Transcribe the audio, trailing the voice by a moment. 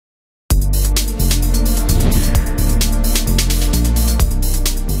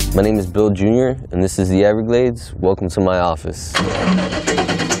My name is Bill Jr. and this is the Everglades. Welcome to my office. Bye,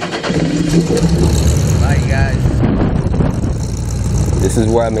 you guys. This is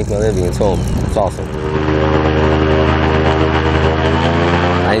where I make my living. It's home. It's awesome.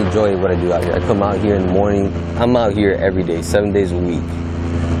 I enjoy what I do out here. I come out here in the morning. I'm out here every day, 7 days a week.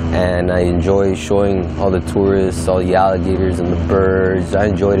 And I enjoy showing all the tourists, all the alligators and the birds. I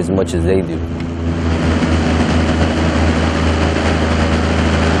enjoy it as much as they do.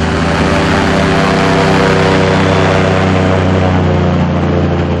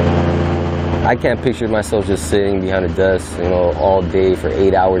 I can't picture myself just sitting behind a desk, you know, all day for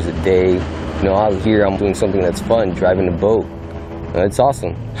 8 hours a day. You know, out here I'm doing something that's fun, driving a boat. It's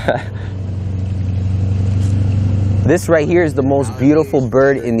awesome. This right here is the most beautiful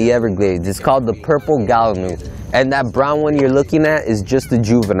bird in the Everglades. It's called the purple gallinule. And that brown one you're looking at is just a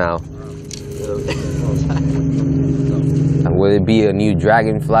juvenile. Whether it be a new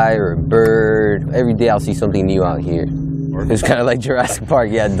dragonfly or a bird, every day I'll see something new out here. It's kind of like Jurrasic Park,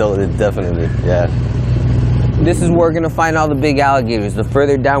 yeah, definitely, yeah. This is where we're gonna find all the big alligators. The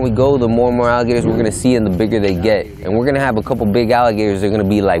further down we go, the more and more alligators we're gonna see and the bigger they get. And we're gonna have a couple big alligators. They're gonna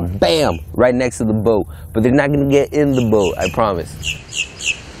be like, bam, right next to the boat. But they're not gonna get in the boat, I promise.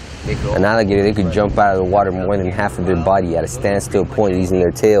 An alligator, they could jump out of the water more than half of their body at a standstill point using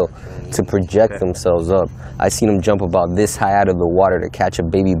their tail to project themselves up. I've seen them jump about this high out of the water to catch a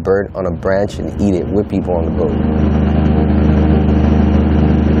baby bird on a branch and eat it with people on the boat.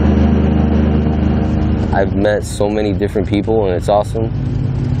 I've met so many different people and it's awesome.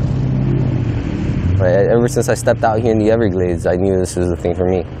 Ever since I stepped out here in the Everglades, I knew this was the thing for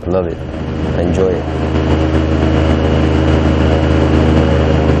me. I love it. I enjoy it.